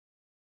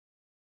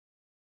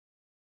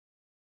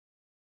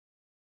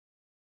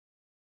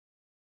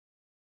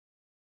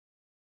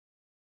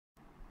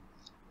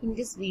In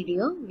this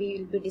video, we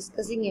will be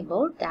discussing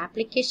about the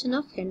application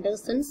of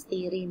Henderson's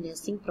theory in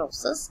nursing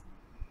process.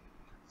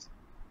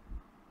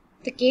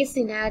 The case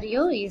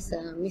scenario is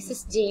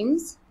Mrs.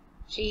 James.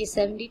 She is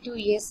 72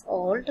 years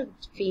old,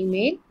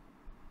 female.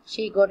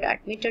 She got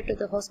admitted to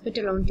the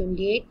hospital on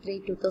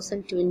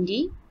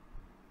 28/3/2020.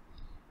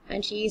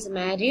 And she is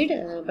married,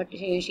 but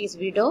she is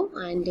widow,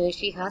 and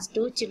she has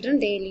 2 children.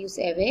 They live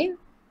away.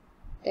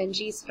 Then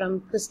she is from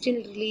Christian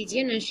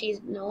religion, and she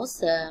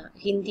knows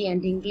Hindi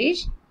and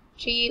English.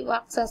 She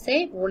works as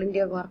a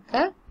volunteer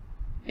worker,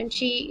 and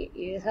she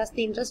has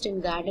the interest in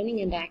gardening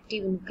and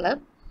active in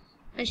club.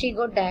 And she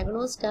got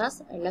diagnosed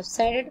as a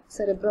left-sided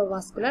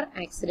cerebrovascular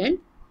accident.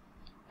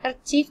 Her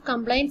chief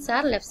complaints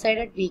are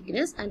left-sided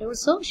weakness, and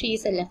also she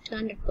is a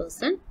left-handed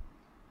person.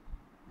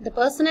 The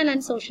personal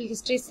and social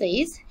history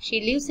says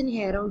she lives in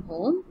her own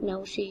home.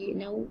 Now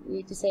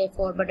it is a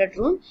 4-bedded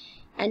room,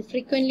 and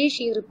frequently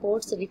she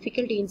reports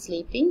difficulty in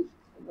sleeping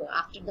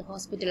after the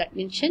hospital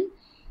admission.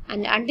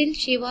 And until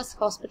she was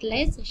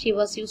hospitalized, she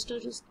was used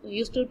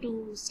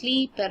to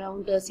sleep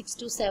around 6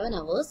 to 7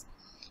 hours,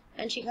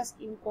 and she has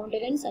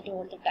incontinence at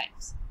all the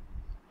times.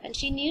 And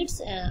she needs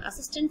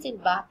assistance in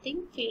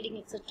bathing, feeding,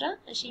 etc.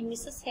 And she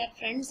misses her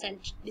friends and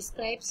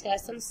describes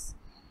herself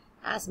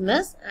as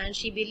mess, and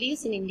she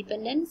believes in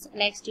independence,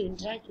 likes to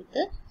interact with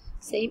the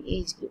same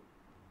age group.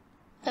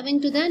 Coming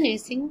to the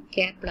nursing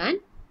care plan.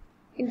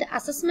 In the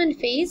assessment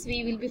phase,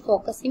 we will be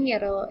focusing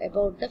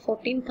about the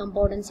 14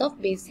 components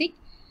of basic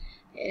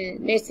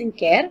nursing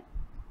care.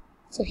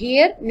 So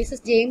here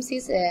Mrs. James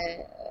is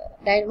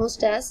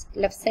diagnosed as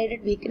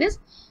left-sided weakness,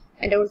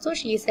 and also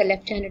she is a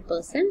left-handed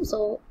person.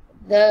 So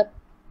the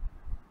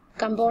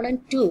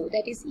component 2,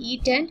 that is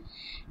eat and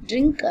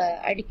drink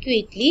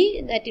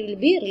adequately, that will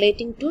be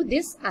relating to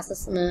this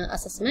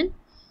assessment.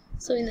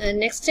 So in the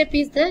next step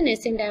is the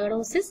nursing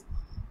diagnosis.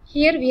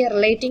 Here we are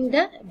relating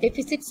the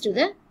deficits to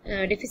the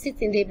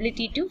deficits in the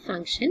ability to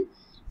function.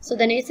 So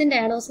the nursing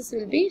diagnosis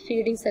will be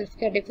feeding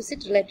self-care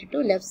deficit related to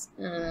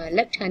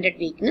left-handed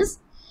weakness.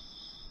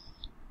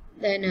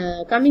 Then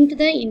coming to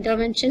the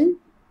intervention,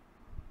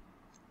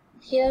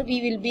 here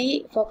we will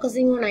be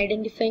focusing on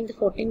identifying the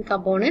 14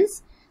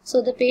 components.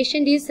 So the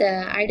patient is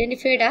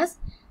identified as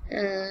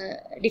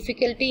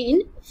difficulty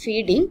in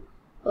feeding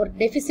or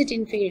deficit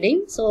in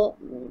feeding. So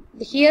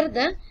here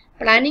the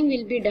planning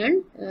will be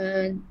done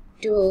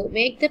to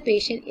make the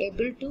patient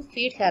able to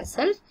feed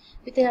herself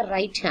with her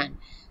right hand.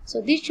 So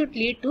this should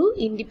lead to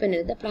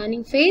independence. The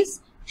planning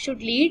phase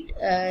should lead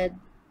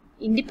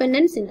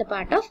independence on the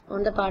part of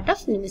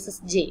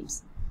Mrs.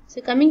 James. So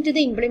coming to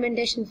the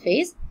implementation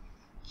phase,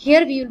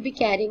 here we will be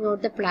carrying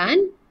out the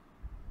plan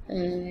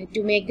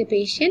to make the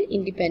patient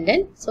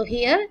independent. So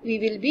here we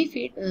will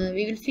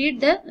feed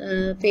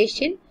the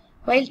patient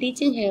while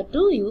teaching her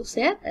to use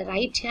her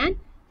right hand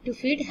to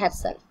feed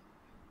herself.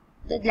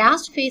 The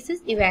last phase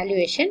is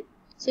evaluation.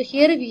 So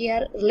here we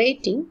are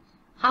relating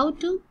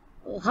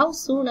how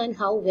soon and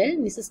how well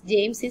Mrs.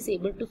 James is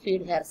able to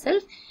feed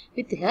herself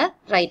with her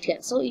right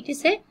hand. So it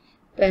is a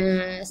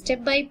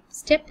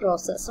step-by-step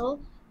process. So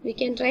we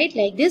can write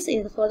like this: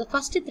 for the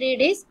first 3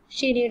 days,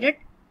 she needed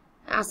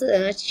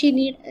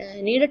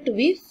to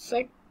be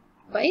fed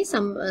by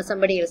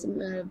somebody else,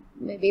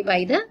 maybe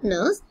by the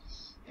nurse.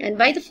 And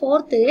by the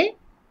 4th day,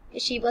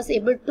 she was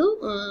able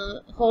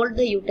to hold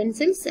the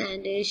utensils,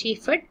 and she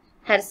fed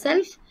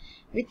herself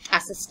with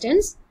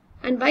assistance.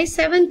 And by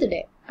 7th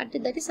day,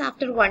 that is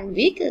after 1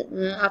 week,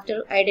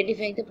 after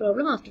identifying the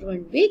problem, after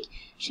 1 week,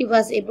 she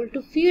was able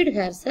to feed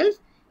herself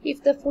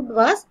if the food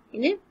was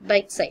in a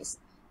bite size.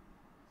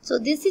 So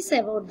this is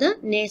about the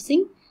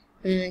nursing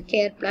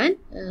care plan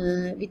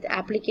with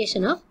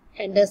application of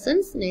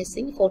Henderson's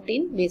nursing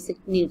 14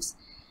 basic needs.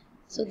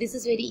 So this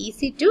is very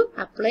easy to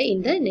apply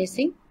in the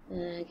nursing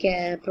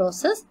care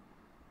process.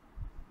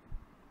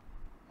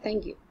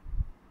 Thank you.